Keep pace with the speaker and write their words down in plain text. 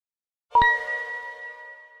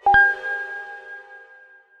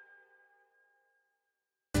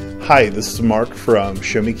Hi, this is Mark from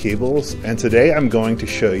ShowMeCables, and today I'm going to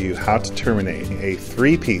show you how to terminate a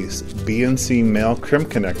 3-piece BNC Male Crimp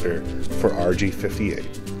Connector for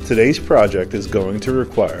RG58. Today's project is going to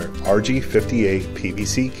require RG58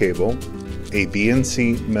 PVC cable, a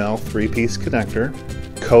BNC Male 3-piece connector,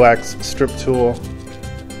 coax strip tool,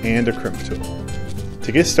 and a crimp tool.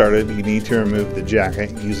 To get started, you need to remove the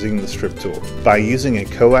jacket using the strip tool. By using a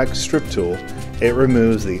coax strip tool, it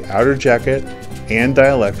removes the outer jacket and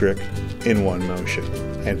dielectric in one motion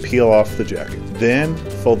and peel off the jacket. Then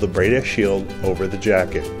fold the braided shield over the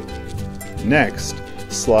jacket. Next,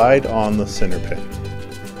 slide on the center pin.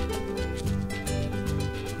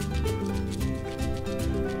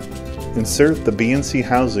 Insert the BNC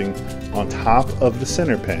housing on top of the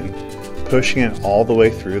center pin, pushing it all the way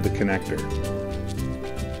through the connector.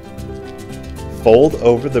 Fold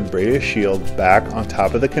over the braided shield back on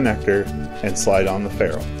top of the connector and slide on the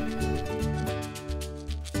ferrule.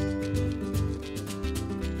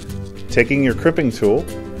 Taking your crimping tool,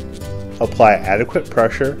 apply adequate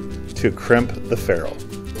pressure to crimp the ferrule.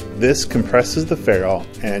 This compresses the ferrule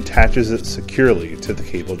and attaches it securely to the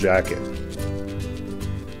cable jacket.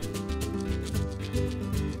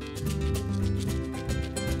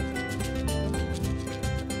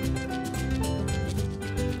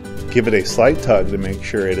 Give it a slight tug to make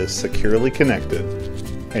sure it is securely connected,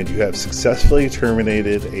 and you have successfully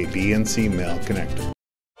terminated a BNC male connector.